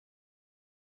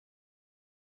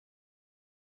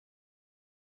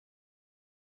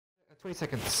20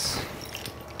 seconds.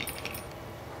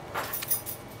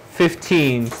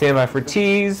 15. Stand by for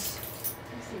tees.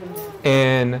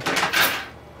 And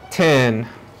 10,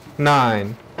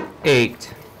 9,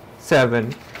 8,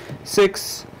 7,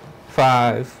 6,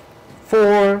 5,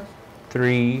 4,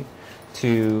 3,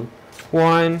 2,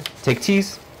 1. Take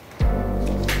tees.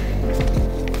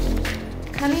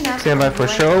 Coming up, stand by for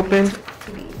show open.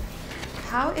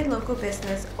 How a local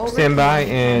business overcame stand by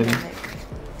the and pandemic.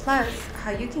 Plus, how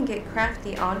you can get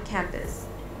crafty on campus.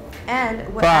 And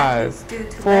what 5, athletes do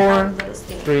to 4, let out little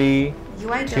steam. 3, 2,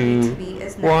 UIWtv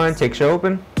is next. 1. Take show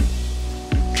open.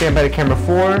 Stand by to camera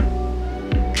 4.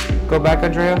 Go back,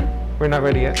 Andrea. We're not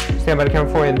ready yet. Stand by to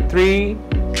camera 4 in 3,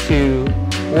 2,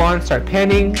 1. Start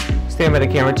panning. Stand by to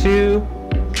camera 2.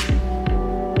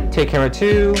 Take camera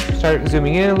 2. Start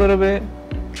zooming in a little bit.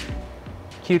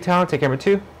 Cue talent. Take camera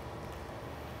 2.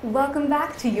 Welcome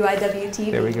back to UIWtv.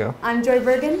 There we go. I'm Joy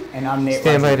Bergen. And I'm Nate.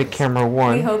 Stand by to camera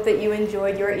 1. We hope that you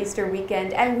enjoyed your Easter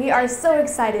weekend, and we are so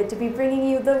excited to be bringing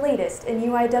you the latest in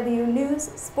UIW news,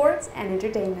 sports, and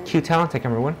entertainment. Cue talent. Take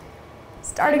camera 1.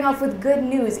 Starting off with good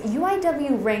news,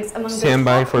 UIW ranks among Stand the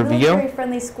by top for VO.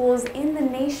 military-friendly schools in the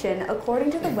nation, according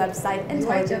to the website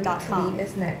intelligent.com. UIWtv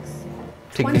is next.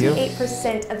 Take VO.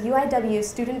 28% of UIW's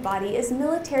student body is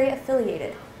military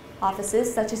affiliated.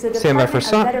 Offices such as the Stand by for Department of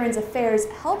SOT. Veterans Affairs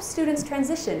help students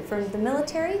transition from the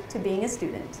military to being a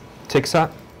student. Take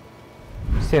SOT.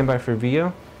 Stand by for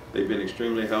VO. They've been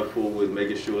extremely helpful with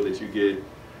making sure that you get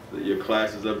your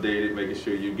classes updated, making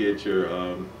sure you get your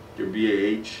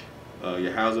BAH,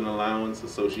 your housing allowance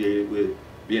associated with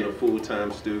being a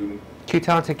full-time student. Cue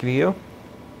talent. Take VO.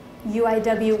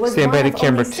 UIW was Stand by one to of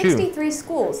camera only 2. 63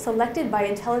 schools selected by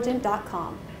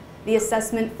intelligent.com. The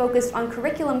assessment focused on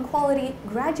curriculum quality,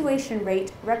 graduation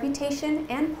rate, reputation,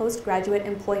 and postgraduate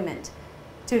employment.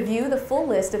 To view the full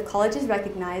list of colleges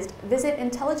recognized, visit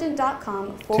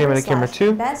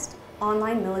intelligent.com/best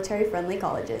online military-friendly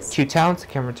colleges. Cue talent. Take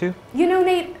camera 2. You know,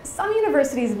 Nate, some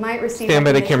universities might receive Stand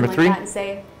by to recognition camera like 3. that and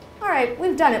say, all right,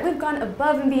 we've done it. We've gone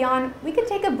above and beyond. We could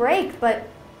take a break, but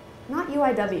not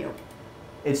UIW.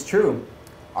 It's true.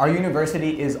 Our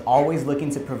university is always looking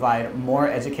to provide more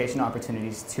education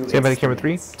opportunities to Stand by its to camera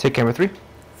 3. students. Take camera 3.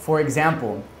 For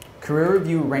example, Career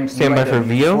Review ranked Stand by for UIW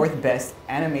VO. 4th best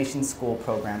animation school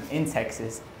program in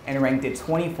Texas and ranked it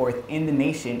 24th in the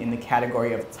nation in the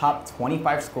category of top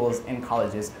 25 schools and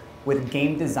colleges with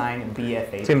game design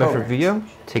BFA Stand by for programs. VO.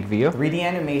 Take VO. 3D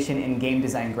animation and game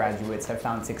design graduates have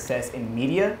found success in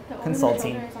media,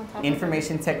 consulting,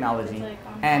 information technology,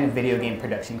 and video game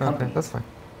production Okay, companies. that's fine.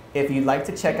 If you'd like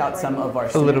to check out some of our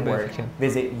little student bit if work, you can.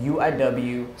 visit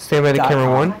UIW.com, Stand by to camera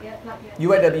 1.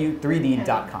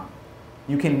 UIW3D.com.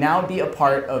 You can now be a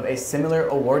part of a similar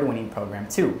award-winning program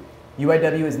too.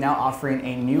 UIW is now offering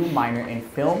a new minor in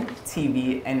film,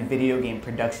 TV, and video game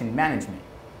production management.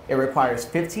 It requires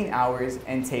 15 hours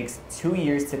and takes 2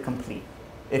 years to complete.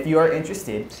 If you are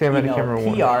interested, Stand by to email camera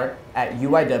 1.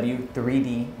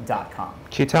 PR@UIW3D.com.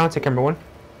 Cue talent. Take camera 1.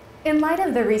 In light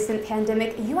of the recent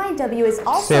pandemic, UIW is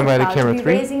also Stand by to proud camera to be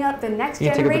 3. raising up the next You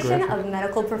can take a big generation graphic. of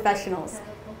medical professionals.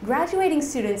 Graduating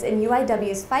students in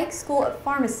UIW's Fike School of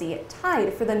Pharmacy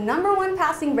tied for the #1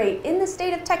 passing rate in the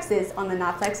state of Texas on the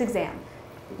NAPLEX exam.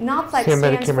 NAPLEX Stand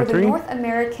by to stands camera for the 3. North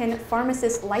American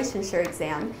Pharmacist Licensure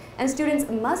Exam, and students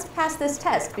must pass this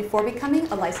test before becoming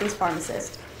a licensed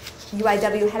pharmacist.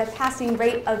 UIW had a passing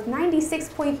rate of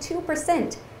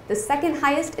 96.2%, the second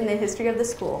highest in the history of the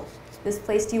school. This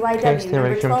placed UIW stand by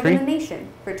number to camera 12 in 3. the nation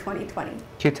for 2020.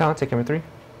 Cue talent. Take camera 3.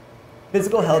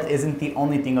 Physical health isn't the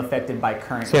only thing affected by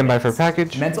current Stand by for events.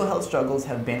 package. Mental health struggles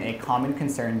have been a common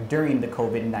concern during the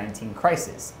COVID-19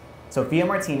 crisis. Sophia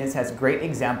Martinez has great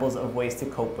examples of ways to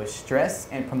cope with stress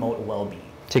and promote well-being.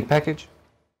 Take package.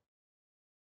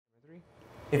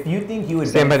 If you think you would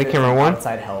Stand by to benefit camera from 1.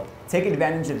 outside help, take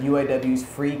advantage of UIW's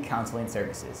free counseling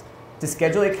services. To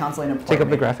schedule a counseling Take up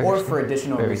the appointment graphic. or for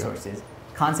additional There we go. resources,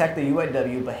 contact the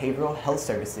UIW Behavioral Health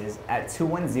Services at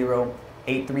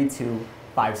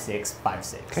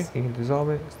 210-832-5656. Okay, you can dissolve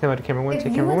it. Stand by to camera 1. If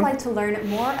Take you camera would 1. like to learn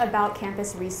more about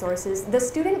campus resources, the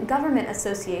Student Government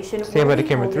Association Stand will by to be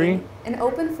camera holding 3. an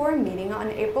open forum meeting on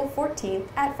April 14th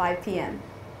at 5 p.m.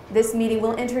 This meeting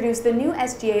will introduce the new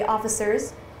SGA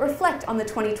officers, reflect on the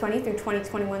 2020 through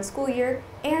 2021 school year,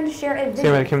 and share a Stand by to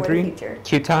vision camera for the 3. future.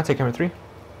 Cue talent. Take camera 3.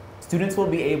 Students will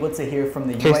be able to hear from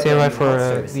the Okay, stand by UIW for, Health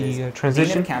Services, the,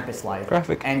 transition Dean of Campus Life,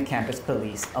 graphic. and Campus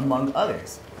Police, among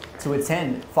others. To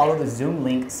attend, follow the Zoom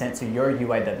link sent to your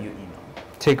UIW email.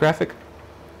 Take graphic.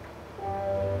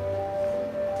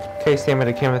 Okay, stand by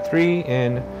to camera 3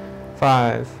 in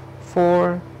 5,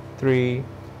 4, 3,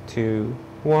 2,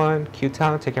 1. Cue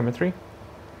talent. Take camera 3.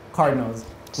 Cardinals,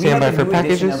 We have Stand by a for new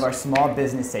edition packages. of our small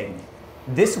business segment.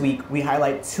 This week, we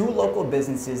highlight 2 local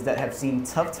businesses that have seen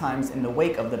tough times in the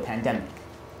wake of the pandemic.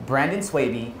 Brandon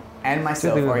Swaby and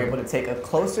myself are able to take a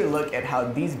closer look at how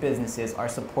these businesses are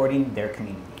supporting their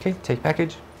community. Okay, take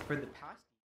package. For the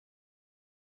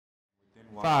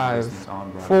past 5,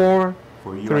 4,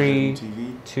 For 3,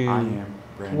 UIWtv, 2, I am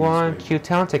Brandon 1. Swaby. Q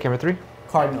Town, take camera 3.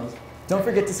 Cardinals, don't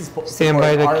forget to support Stand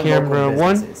by the our camera, local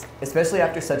 1. businesses, especially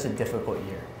after such a difficult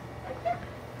year.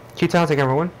 Q Town, take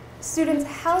camera 1. Students'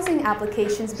 housing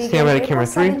applications begin Stand by the April camera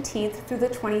 3. 17th through the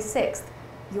 26th.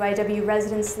 UIW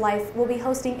Residence Life will be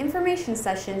hosting information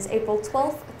sessions April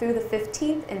 12th through the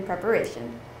 15th in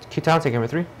preparation. Q Town, take camera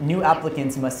 3. New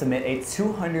applicants must submit a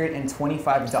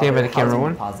 $225 Stand by the camera, housing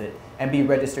 1. deposit and be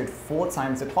registered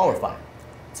full-time to qualify.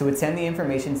 To attend the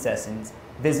information sessions,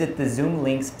 visit the Zoom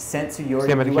links sent to your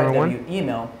Stand by the camera, 1. UIW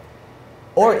email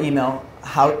or email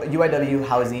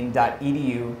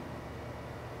uiwhousing.edu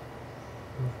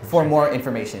for more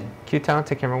information. Q Town,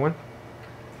 take camera 1.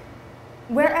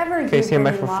 Wherever Okay, you've stand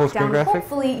been by in for full screen lockdown, graphic.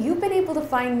 hopefully you've been able to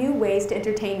find new ways to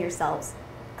entertain yourselves.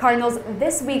 Cardinals,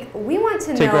 this week we want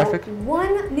to Take know graphic.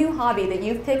 one new hobby that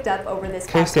you've picked up over this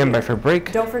Okay, past stand year. by for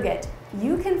break. Don't forget,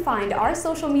 you can find our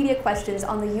social media questions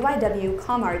on the UIW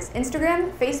ComArts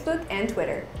Instagram, Facebook, and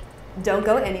Twitter. Don't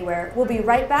go anywhere. We'll be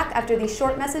right back after these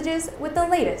short messages with the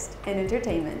latest in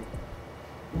entertainment.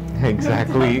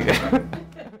 Exactly.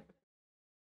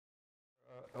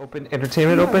 Open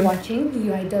entertainment You are open. watching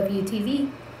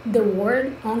UIWtv, the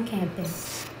word on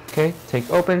campus. Okay, take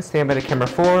open. Stand by the camera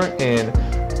 4 in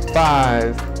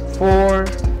 5, 4,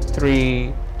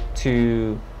 3,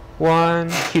 2, 1.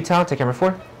 Q Town, take camera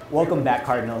 4. Welcome back,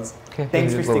 Cardinals. Okay,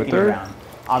 Thanks for just lower sticking third. around.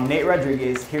 I'm Nate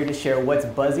Rodriguez, here to share what's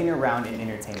buzzing around in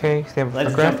entertainment. Okay, stand by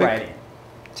Let's for jump graphic. right in.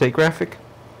 Take graphic.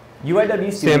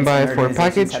 UIW students Stand by and for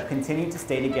organizations package. have continued to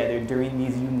stay together during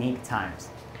these unique times.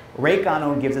 Ray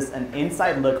Gano gives us an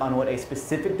inside look on what a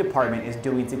specific department is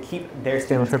doing to keep their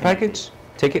Stand by students for connected. package.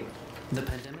 Take it. The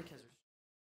pandemic has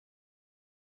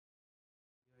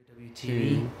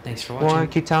UIWtv. Thanks for 1. watching.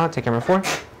 Q Town, take camera 4.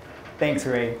 Thanks,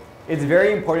 Ray. It's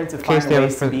very important to Okay, find stand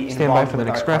ways for- to be stand by involved for the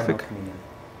with next our Cardinal graphic. community.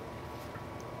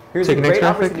 Here's Take a the next great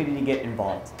graphic. opportunity to get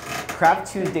involved.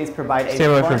 Craft Tuesdays provide a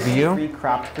Stand by fun for video. and free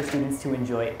craft for students to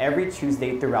enjoy every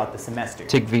Tuesday throughout the semester.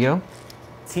 Take VO.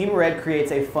 Team Red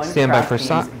creates a fun Stand by craft for themes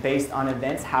sock. based on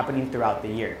events happening throughout the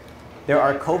year. There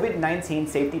are COVID-19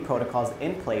 safety protocols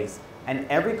in place, and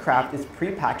every craft is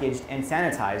pre-packaged and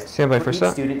sanitized Stand by for each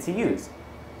sock. student to use.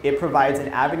 It provides an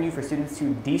avenue for students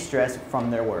to de-stress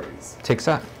from their worries. Take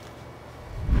SOC.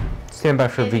 Stand by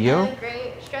for It's VO. a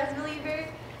great stress reliever,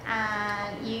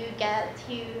 and you get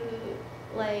to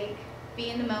like be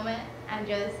in the moment and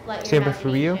just let your Stand by for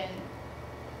Rio. imagination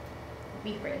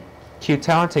be free. Q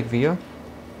Talent, take VO.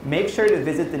 Make sure to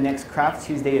visit the next Craft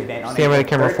Tuesday event on Stand by the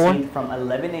April camera 4. 13th from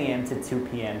 11 a.m. to 2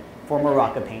 p.m. for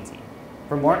Maraca painting.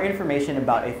 For more information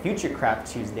about a future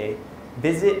Craft Tuesday,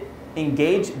 visit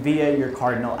Engage via your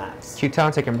Cardinal apps. Q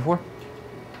Talent, take number 4.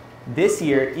 This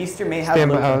year, Easter may have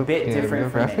Stand by, looked a bit yeah, different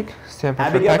from graphic. many. Stand by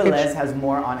for Abigail package. Velez has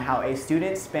more on how a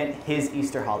student spent his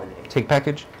Easter holiday. Take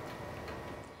package.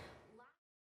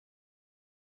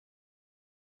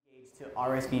 To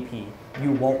RSVP,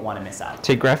 you won't want to miss out.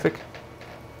 Take graphic.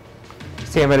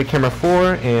 Stand by the camera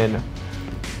 4 in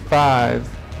 5,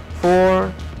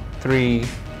 4, 3,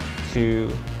 2,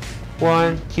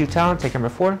 1. Q Talent, take camera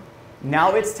 4.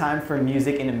 Now it's time for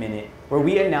Music in a Minute, where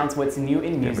we announce what's new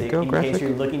in There we music go, in graphic. case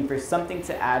you're looking for something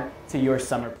to add to your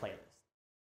summer playlist.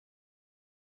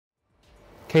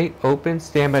 Okay, open.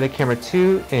 Stand by the camera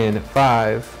 2 in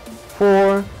 5,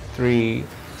 4, 3,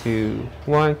 2,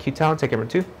 1. Q Talent, take camera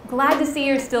 2. Glad to see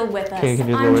you're still with us. Okay, you can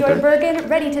do the I'm lower Joy third. Bergen,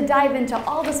 ready to dive into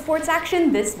all the sports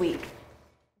action this week.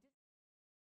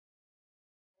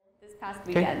 This past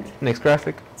Okay, weekend. next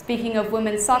graphic. Speaking of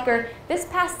women's soccer, this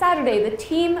past Saturday, the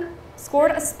team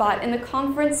scored a spot in the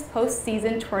conference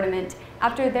postseason tournament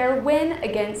after their win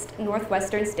against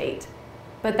Northwestern State.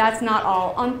 But that's not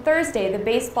all. On Thursday, the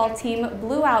baseball team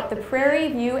blew out the Prairie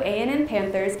View A&M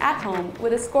Panthers at home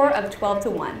with a score of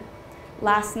 12-1.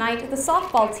 Last night, the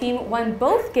softball team won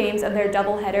both games of their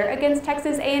doubleheader against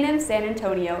Texas A&M San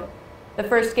Antonio. The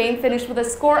first game finished with a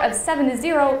score of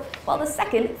 7-0, while the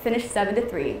second finished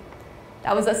 7-3.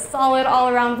 That was a solid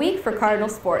all-around week for Cardinal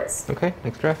sports. Okay,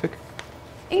 next graphic.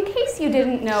 In case you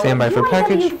didn't know, Stand by for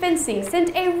package. UIW fencing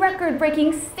sent a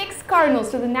record-breaking 6 Cardinals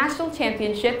to the national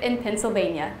championship in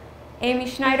Pennsylvania. Amy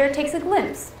Schneider takes a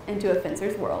glimpse into a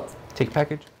fencer's world. Take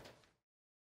package.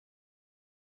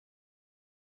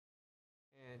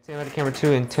 And stand by the camera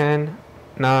 2 in 10,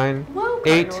 9, Well,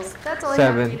 8, Cardinals, that's all I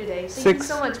have for 7, you today. Thank 6, you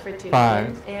so much for tuning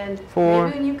 5, in. And 4,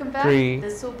 maybe when you come back, 3,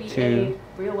 this will be 2,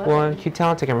 a real weapon. 1. Cue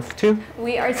talent, take camera 2.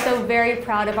 We are so very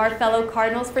proud of our fellow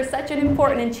Cardinals for such an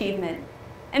important achievement.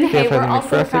 And Yeah, hey, for we're the also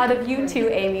graphic. proud of you too,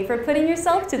 Amy, for putting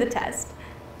yourself to the test.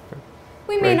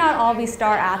 We may Right. not all be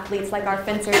star athletes like our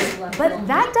fencers, but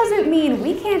that doesn't mean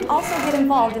we can't also get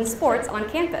involved in sports on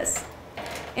campus.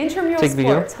 Intramural Take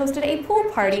video. Sports hosted a pool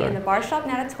party Sorry. in the Barshop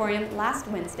Natatorium last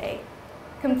Wednesday.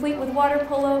 Complete with water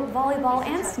polo, volleyball,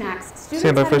 and snacks, students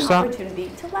Stand by had for an stop.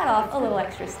 opportunity to let off a little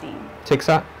extra steam. Take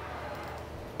shot.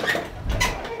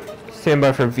 Stand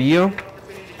by for video.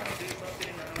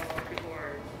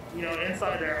 You know,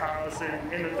 inside their house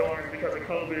and in the dorms because of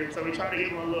COVID. So we try to give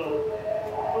them a little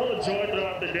joy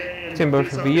throughout the day and Stand by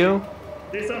for video.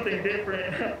 do something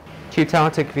different. Cue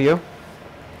talent, take video.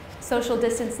 Social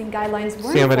distancing guidelines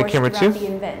were Stand by the enforced camera throughout too.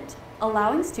 the event,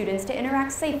 allowing students to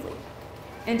interact safely.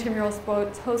 Intramural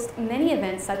Sports hosts many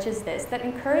events such as this that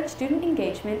encourage student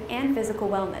engagement and physical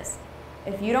wellness.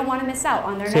 If you don't want to miss out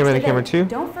on their Stand by the next camera event, too.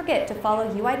 don't forget to follow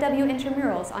UIW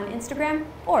Intramurals on Instagram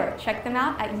or check them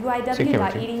out at camera too.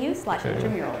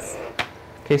 uiw.edu/intramurals.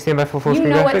 Okay, stand by for full You screen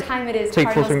know graphic. what time it is, Take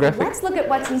full screen Cardinals. graphic. Let's look at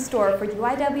what's in store for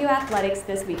UIW athletics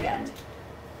this weekend.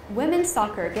 Women's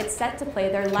soccer gets set to play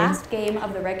their last game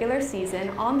of the regular season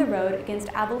on the road against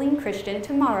Abilene Christian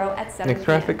tomorrow at 7 Next p.m.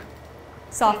 graphic.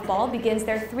 Softball begins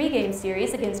their 3-game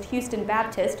series against Houston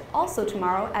Baptist also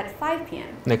tomorrow at 5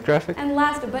 p.m. Next graphic. And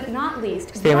last but not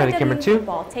least, Stand by the camera UIW too.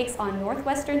 football takes on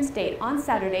Northwestern State on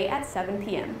Saturday at 7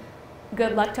 p.m.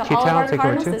 Good luck to Cue all of our talent, take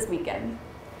camera Cardinals two. this weekend.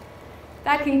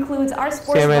 That concludes our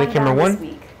sports Stand by the rundown camera this one.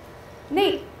 week.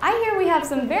 Nate, I hear we have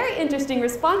some very interesting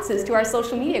responses to our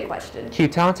social media question. Cue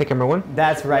talent, take camera 1.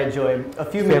 That's right, Joy. A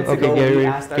few minutes okay, ago, get we ready-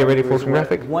 asked get our ready, full viewers screen what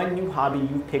graphic. one new hobby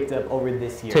you picked up over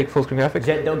this year. Take full screen graphic.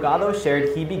 Jet Delgado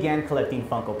shared he began collecting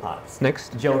Funko Pops.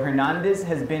 Next. Joe Hernandez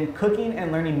has been cooking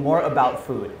and learning more about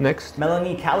food. Next.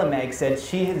 Melanie Calamag said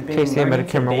she has been Okay, stand by learning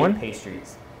the to camera bake one.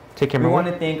 pastries. Take We camera want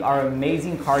 1. to thank our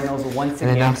amazing Cardinals once And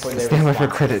then again now for their stand by for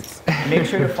responses. credits. Make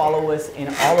sure to follow us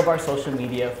in all of our social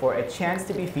media for a chance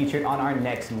to be featured on our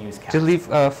next newscast. Just leave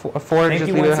 4, Thank just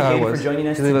you leave it once how it again was. for joining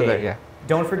us Just leave it today. there, yeah.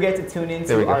 Don't forget to tune in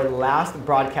There we to go. our last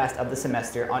broadcast of the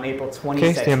semester on April 22nd.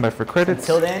 Okay, stand by for credits.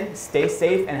 Until then, stay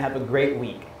safe and have a great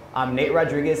week. I'm Nate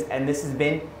Rodriguez, and this has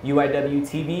been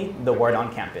UIWtv, the word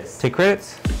on campus. Take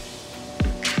credits.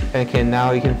 And okay,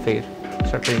 now you can fade.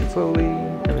 Start fading slowly.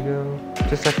 There we go.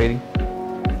 Just start fading.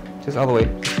 Just all the way.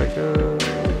 Just like,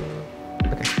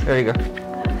 okay, there you go.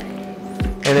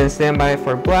 And then stand by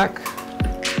for black.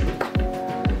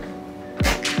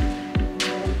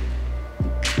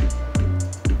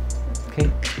 Okay,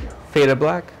 fade to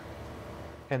black.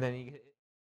 And then you